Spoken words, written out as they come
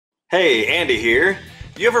Hey, Andy here.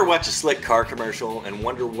 You ever watch a slick car commercial and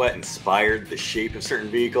wonder what inspired the shape of certain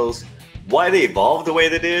vehicles? Why they evolved the way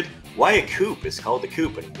they did? Why a coupe is called a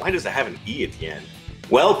coupe, and why does it have an E at the end?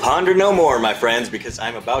 Well, ponder no more, my friends, because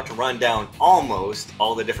I'm about to run down almost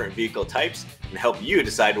all the different vehicle types and help you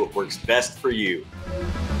decide what works best for you.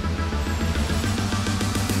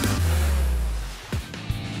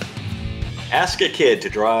 Ask a kid to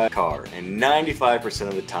draw a car, and 95%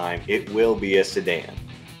 of the time it will be a sedan.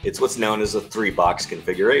 It's what's known as a three-box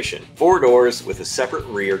configuration. 4 doors with a separate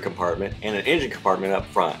rear compartment and an engine compartment up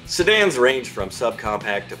front. Sedans range from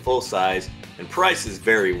subcompact to full size, and prices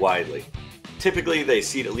vary widely. Typically they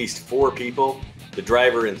seat at least 4 people, the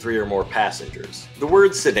driver and 3 or more passengers. The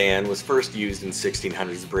word sedan was first used in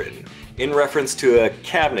 1600s Britain in reference to a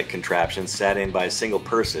cabinet contraption sat in by a single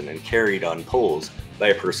person and carried on poles by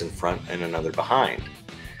a person front and another behind.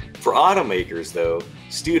 For automakers though,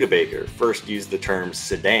 Studebaker first used the term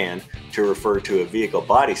sedan to refer to a vehicle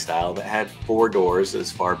body style that had 4 doors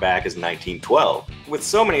as far back as 1912. With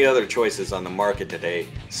so many other choices on the market today,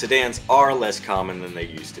 sedans are less common than they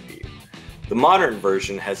used to be. The modern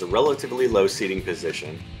version has a relatively low seating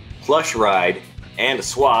position, plush ride, and a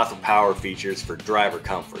swath of power features for driver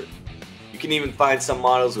comfort. You can even find some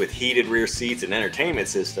models with heated rear seats and entertainment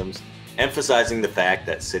systems, emphasizing the fact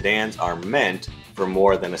that sedans are meant for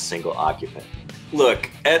more than a single occupant. Look,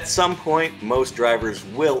 at some point, most drivers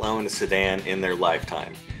will own a sedan in their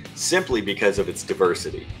lifetime, simply because of its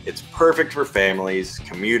diversity. It's perfect for families,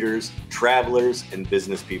 commuters, travelers, and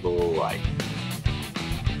business people alike.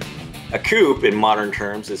 A coupe, in modern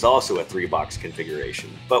terms, is also a 3-box configuration,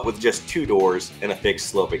 but with just 2 doors and a fixed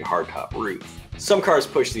sloping hardtop roof. Some cars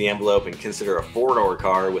push the envelope and consider a 4-door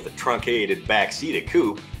car with a truncated back seat a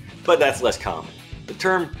coupe, but that's less common. The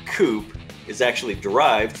term coupe is actually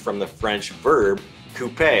derived from the French verb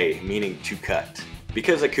couper, meaning to cut.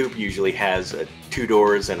 Because a coupe usually has 2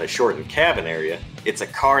 doors and a shortened cabin area, it's a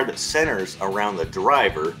car that centers around the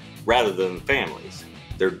driver rather than families.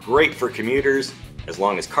 They're great for commuters, as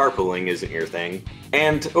long as carpooling isn't your thing,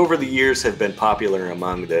 and over the years have been popular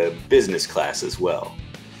among the business class as well.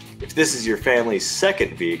 If this is your family's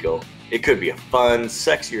second vehicle, it could be a fun,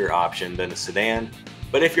 sexier option than a sedan,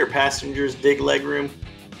 but if your passengers dig legroom,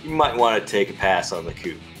 you might want to take a pass on the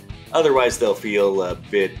coupe. Otherwise they'll feel a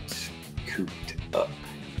bit cooped up.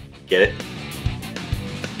 Get it?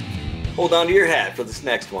 Hold on to your hat for this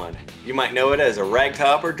next one. You might know it as a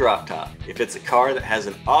ragtop or drop top. If it's a car that has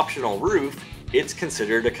an optional roof, it's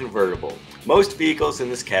considered a convertible. Most vehicles in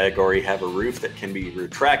this category have a roof that can be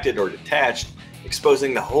retracted or detached,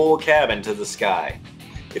 exposing the whole cabin to the sky.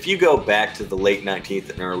 If you go back to the late 19th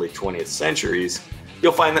and early 20th centuries,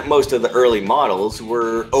 you'll find that most of the early models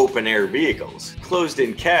were open-air vehicles.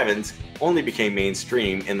 Closed-in cabins only became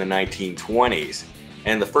mainstream in the 1920s,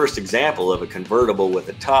 and the first example of a convertible with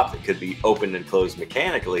a top that could be opened and closed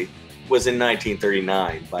mechanically was in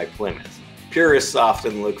 1939 by Plymouth. Purists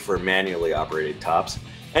often look for manually operated tops,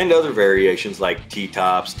 and other variations like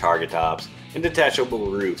T-tops, target tops, and detachable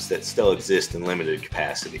roofs that still exist in limited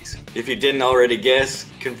capacities. If you didn't already guess,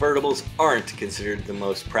 convertibles aren't considered the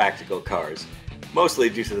most practical cars, mostly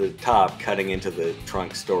due to the top cutting into the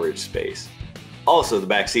trunk storage space. Also, the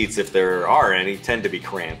back seats, if there are any, tend to be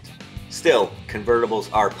cramped. Still, convertibles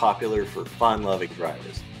are popular for fun-loving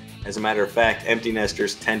drivers. As a matter of fact, empty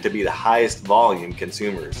nesters tend to be the highest volume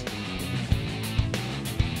consumers.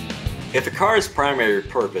 If a car's primary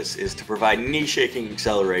purpose is to provide knee-shaking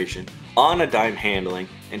acceleration, on-a-dime handling,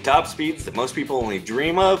 and top speeds that most people only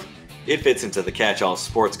dream of, it fits into the catch-all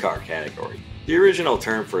sports car category. The original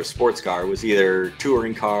term for a sports car was either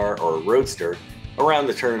touring car or roadster around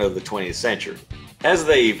the turn of the 20th century. As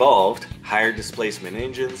they evolved, higher displacement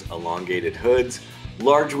engines, elongated hoods,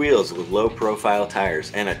 large wheels with low-profile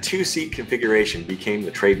tires, and a 2-seat configuration became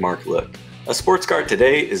the trademark look. A sports car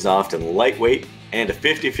today is often lightweight, and a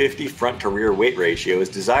 50-50 front-to-rear weight ratio is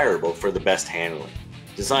desirable for the best handling.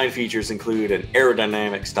 Design features include an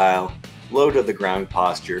aerodynamic style, low-to-the-ground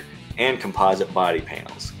posture, and composite body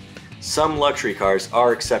panels. Some luxury cars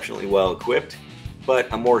are exceptionally well equipped,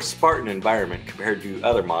 but a more Spartan environment compared to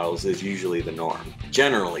other models is usually the norm.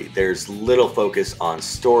 Generally, there's little focus on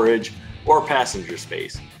storage or passenger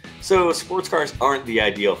space, so sports cars aren't the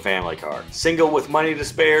ideal family car. Single with money to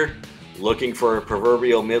spare? Looking for a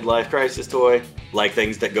proverbial midlife crisis toy? Like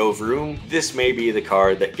things that go vroom? This may be the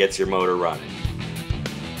car that gets your motor running.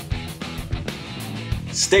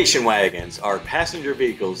 Station wagons are passenger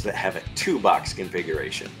vehicles that have a 2-box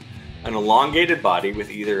configuration. An elongated body with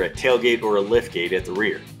either a tailgate or a liftgate at the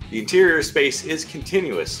rear. The interior space is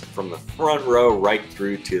continuous from the front row right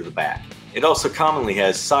through to the back. It also commonly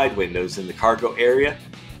has side windows in the cargo area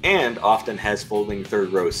and often has folding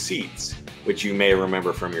third row seats, which you may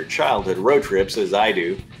remember from your childhood road trips, as I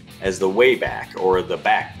do, as the way back or the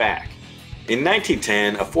back. In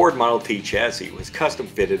 1910, a Ford Model T chassis was custom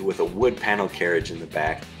fitted with a wood panel carriage in the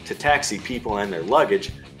back to taxi people and their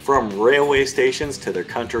luggage from railway stations to their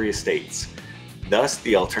country estates, thus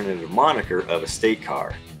the alternative moniker of estate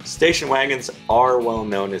car. Station wagons are well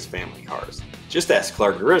known as family cars. Just ask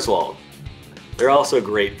Clark Griswold. They're also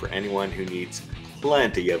great for anyone who needs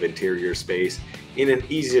plenty of interior space in an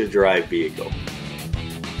easy-to-drive vehicle.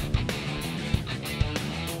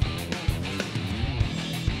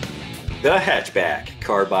 The hatchback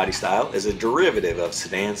car body style is a derivative of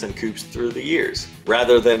sedans and coupes through the years.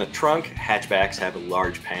 Rather than a trunk, hatchbacks have a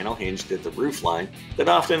large panel hinged at the roofline that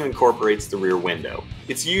often incorporates the rear window.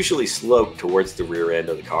 It's usually sloped towards the rear end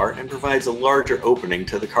of the car and provides a larger opening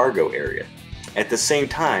to the cargo area. At the same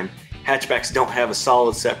time, hatchbacks don't have a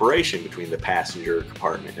solid separation between the passenger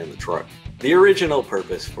compartment and the trunk. The original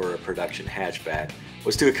purpose for a production hatchback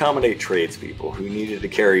was to accommodate tradespeople who needed to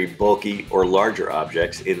carry bulky or larger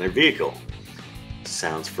objects in their vehicle.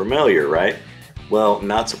 Sounds familiar, right? Well,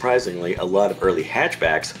 not surprisingly, a lot of early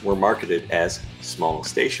hatchbacks were marketed as small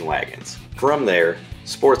station wagons. From there,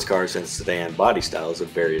 sports cars and sedan body styles of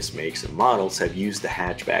various makes and models have used the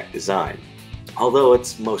hatchback design, although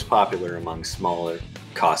it's most popular among smaller,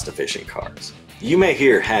 cost-efficient cars. You may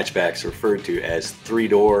hear hatchbacks referred to as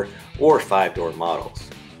 3-door or 5-door models.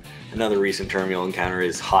 Another recent term you'll encounter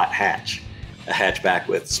is hot hatch, a hatchback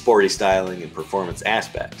with sporty styling and performance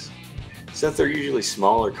aspects. Since they're usually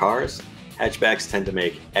smaller cars, hatchbacks tend to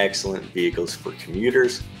make excellent vehicles for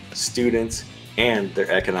commuters, students, and their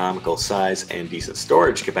economical size and decent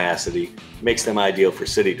storage capacity makes them ideal for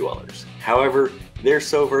city dwellers. However, they're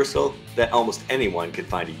so versatile that almost anyone can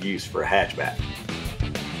find a use for a hatchback.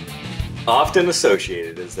 Often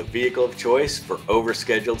associated as the vehicle of choice for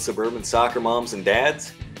overscheduled suburban soccer moms and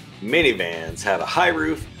dads, minivans have a high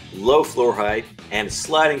roof, low floor height, and a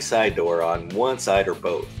sliding side door on one side or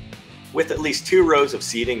both. With at least 2 rows of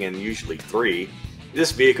seating and usually 3,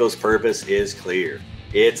 this vehicle's purpose is clear.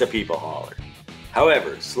 It's a people hauler.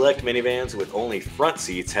 However, select minivans with only front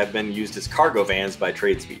seats have been used as cargo vans by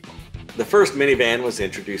tradespeople. The first minivan was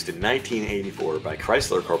introduced in 1984 by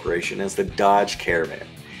Chrysler Corporation as the Dodge Caravan.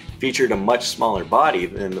 Featured a much smaller body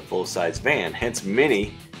than the full-size van, hence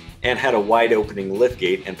mini, and had a wide opening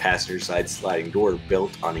liftgate and passenger side sliding door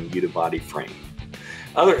built on a unibody frame.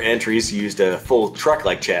 Other entries used a full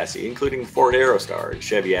truck-like chassis, including the Ford Aerostar and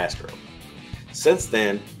Chevy Astro. Since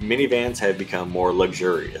then, minivans have become more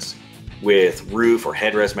luxurious, with roof or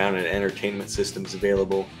headrest mounted entertainment systems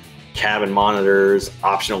available, cabin monitors,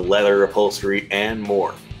 optional leather upholstery, and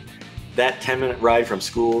more. That 10-minute ride from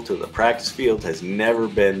school to the practice field has never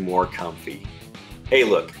been more comfy. Hey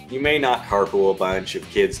look, you may not carpool a bunch of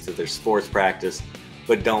kids to their sports practice,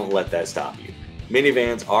 but don't let that stop you.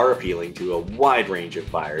 Minivans are appealing to a wide range of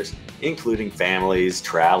buyers, including families,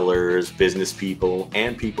 travelers, business people,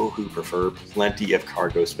 and people who prefer plenty of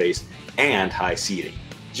cargo space and high seating.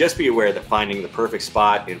 Just be aware that finding the perfect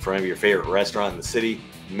spot in front of your favorite restaurant in the city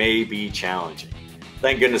may be challenging.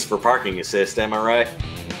 Thank goodness for parking assist, am I right?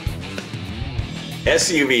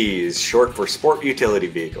 SUVs, short for Sport Utility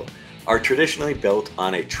Vehicle, are traditionally built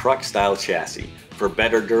on a truck-style chassis for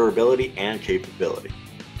better durability and capability.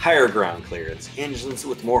 Higher ground clearance, engines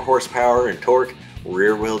with more horsepower and torque,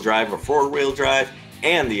 rear-wheel drive or four-wheel drive,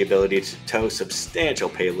 and the ability to tow substantial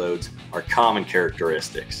payloads are common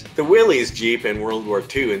characteristics. The Willys Jeep in World War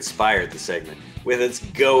II inspired the segment with its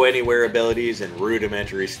go-anywhere abilities and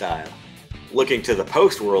rudimentary style. Looking to the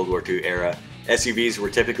post-World War II era, SUVs were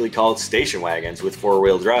typically called station wagons with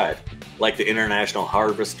four-wheel drive, like the International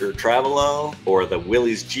Harvester Travelall or the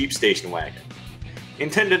Willys Jeep station wagon.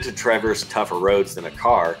 Intended to traverse tougher roads than a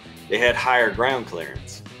car, they had higher ground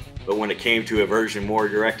clearance. But when it came to a version more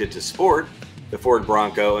directed to sport, the Ford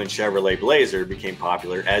Bronco and Chevrolet Blazer became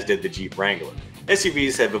popular, as did the Jeep Wrangler.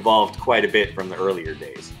 SUVs have evolved quite a bit from the earlier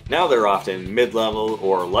days. Now they're often mid-level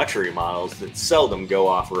or luxury models that seldom go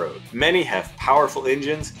off-road. Many have powerful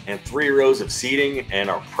engines and 3 rows of seating and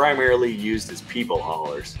are primarily used as people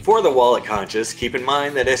haulers. For the wallet conscious, keep in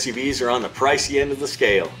mind that SUVs are on the pricey end of the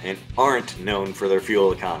scale and aren't known for their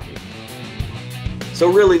fuel economy.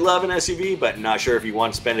 So really love an SUV but not sure if you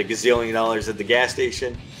want to spend a gazillion dollars at the gas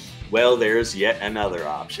station? Well, there's yet another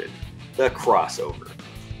option, the crossover.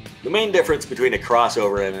 The main difference between a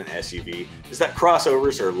crossover and an SUV is that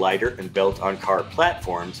crossovers are lighter and built on car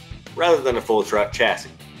platforms rather than a full truck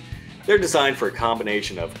chassis. They're designed for a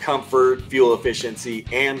combination of comfort, fuel efficiency,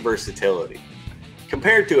 and versatility.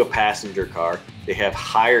 Compared to a passenger car, they have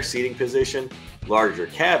higher seating position, larger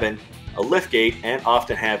cabin, a liftgate, and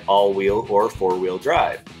often have all-wheel or four-wheel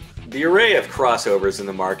drive. The array of crossovers in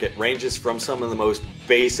the market ranges from some of the most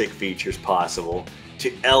basic features possible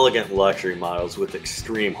to elegant luxury models with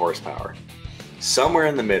extreme horsepower. Somewhere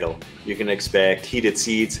in the middle, you can expect heated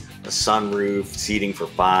seats, a sunroof, seating for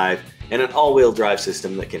 5, and an all-wheel drive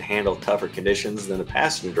system that can handle tougher conditions than a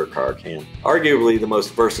passenger car can. Arguably the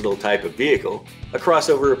most versatile type of vehicle, a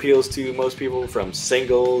crossover appeals to most people from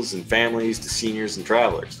singles and families to seniors and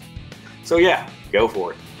travelers. So yeah, go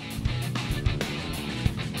for it.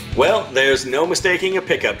 Well, there's no mistaking a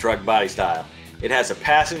pickup truck body style. It has a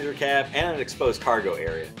passenger cab and an exposed cargo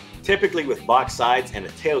area, typically with box sides and a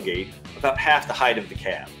tailgate about half the height of the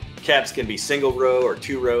cab. Cabs can be single row or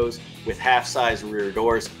 2 rows with half-size rear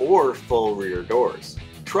doors or full rear doors.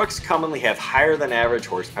 Trucks commonly have higher than average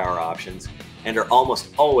horsepower options and are almost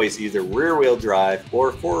always either rear-wheel drive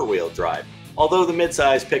or four-wheel drive, although the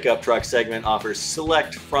mid-size pickup truck segment offers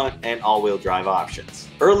select front and all-wheel drive options.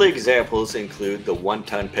 Early examples include the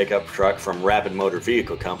 1-ton pickup truck from Rapid Motor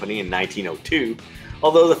Vehicle Company in 1902,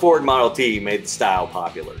 although the Ford Model T made the style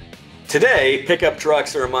popular. Today, pickup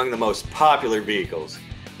trucks are among the most popular vehicles.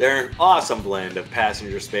 They're an awesome blend of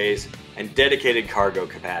passenger space and dedicated cargo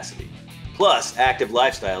capacity. Plus, active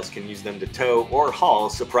lifestyles can use them to tow or haul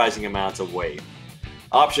surprising amounts of weight.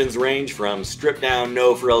 Options range from stripped-down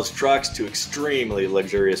no-frills trucks to extremely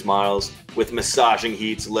luxurious models with massaging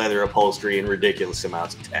heats, leather upholstery, and ridiculous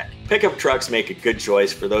amounts of tech. Pickup trucks make a good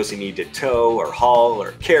choice for those who need to tow or haul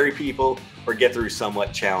or carry people or get through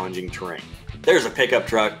somewhat challenging terrain. There's a pickup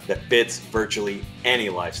truck that fits virtually any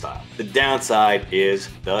lifestyle. The downside is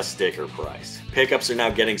the sticker price. Pickups are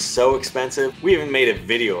now getting so expensive, we even made a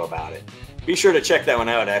video about it. Be sure to check that one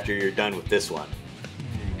out after you're done with this one.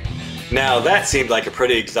 Now that seemed like a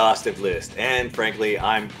pretty exhaustive list, and frankly,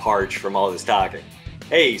 I'm parched from all this talking.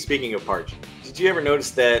 Hey, speaking of parched, did you ever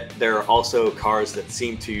notice that there are also cars that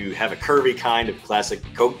seem to have a curvy kind of classic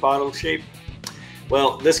Coke bottle shape?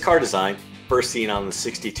 Well, this car design, first seen on the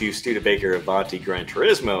 '62 Studebaker Avanti Gran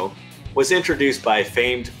Turismo, was introduced by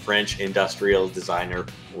famed French industrial designer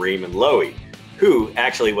Raymond Loewy, who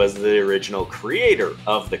actually was the original creator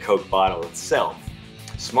of the Coke bottle itself.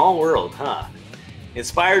 Small world, huh?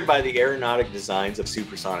 Inspired by the aeronautic designs of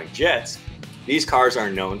supersonic jets, these cars are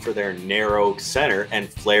known for their narrow center and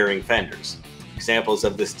flaring fenders. Examples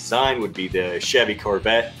of this design would be the Chevy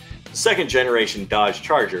Corvette, the second-generation Dodge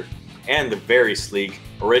Charger, and the very sleek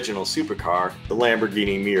original supercar, the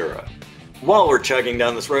Lamborghini Miura. While we're chugging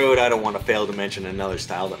down this road, I don't want to fail to mention another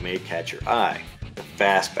style that may catch your eye, the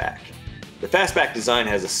fastback. The fastback design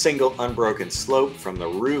has a single unbroken slope from the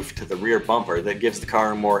roof to the rear bumper that gives the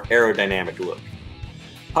car a more aerodynamic look.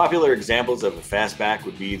 Popular examples of a fastback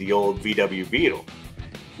would be the old VW Beetle,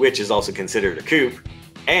 which is also considered a coupe,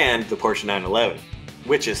 and the Porsche 911,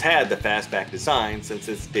 which has had the fastback design since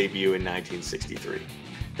its debut in 1963.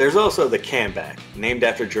 There's also the camback, named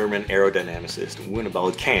after German aerodynamicist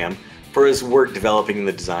Winibald Kamm for his work developing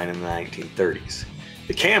the design in the 1930s.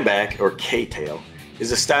 The camback, or K-tail,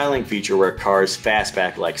 is a styling feature where a car's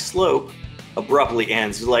fastback-like slope abruptly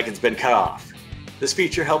ends like it's been cut off. This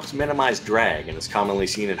feature helps minimize drag and is commonly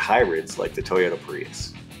seen in hybrids like the Toyota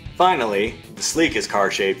Prius. Finally, the sleekest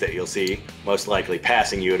car shape that you'll see, most likely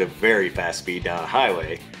passing you at a very fast speed down a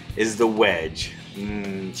highway, is the wedge.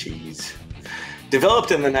 Cheese.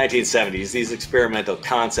 Developed in the 1970s, these experimental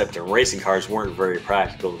concept and racing cars weren't very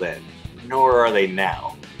practical then, nor are they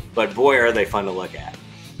now, but boy are they fun to look at.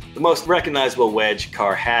 The most recognizable wedge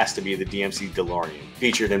car has to be the DMC DeLorean,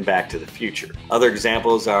 featured in Back to the Future. Other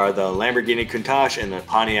examples are the Lamborghini Countach and the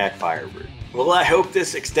Pontiac Firebird. Well, I hope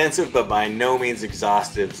this extensive but by no means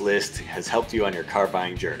exhaustive list has helped you on your car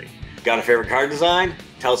buying journey. Got a favorite car design?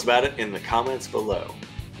 Tell us about it in the comments below.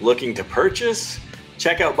 Looking to purchase?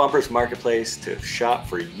 Check out Bumpers Marketplace to shop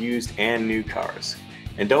for used and new cars.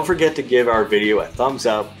 And don't forget to give our video a thumbs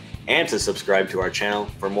up and to subscribe to our channel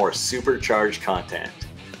for more supercharged content.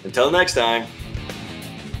 Until next time.